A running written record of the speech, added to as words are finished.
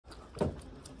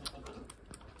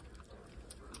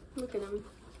Look at him.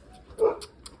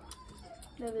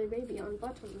 Another baby on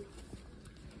button.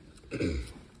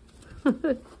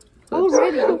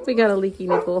 Already. We got a leaky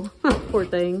nipple. Poor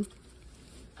thing.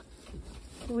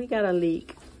 We got a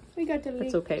leak. We got the leak.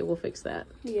 It's okay. We'll fix that.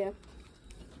 Yeah.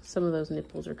 Some of those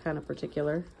nipples are kind of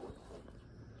particular.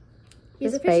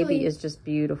 This baby is just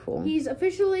beautiful. He's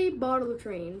officially bottle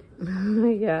trained.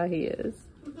 Yeah, he is.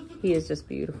 He is just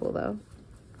beautiful, though.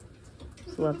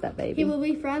 Just love that baby. He will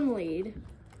be friendly.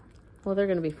 Well, they're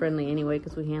going to be friendly anyway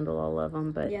because we handle all of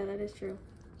them, but... Yeah, that is true.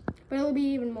 But it'll be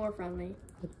even more friendly.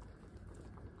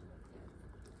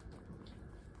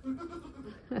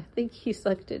 I think he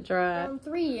sucked it dry. Round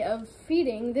 3 of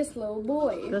feeding this little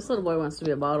boy. This little boy wants to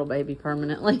be a bottle baby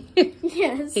permanently.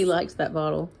 Yes. He likes that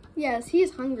bottle. Yes, he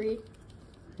is hungry.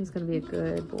 He's going to be a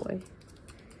good boy.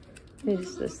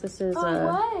 This is...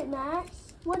 what,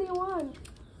 Max? What do you want?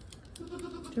 Do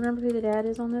you remember who the dad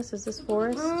is on this? Is this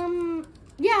Forrest?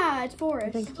 Yeah, it's Forrest. I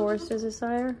think Forrest is his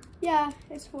sire. Yeah,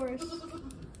 it's Forrest.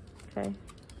 Okay.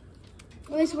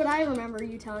 At least what I remember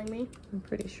you telling me. I'm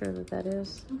pretty sure that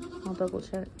is. I'll double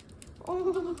check.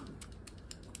 Oh,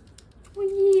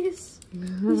 please.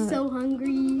 He's so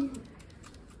hungry.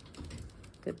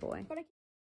 Good boy.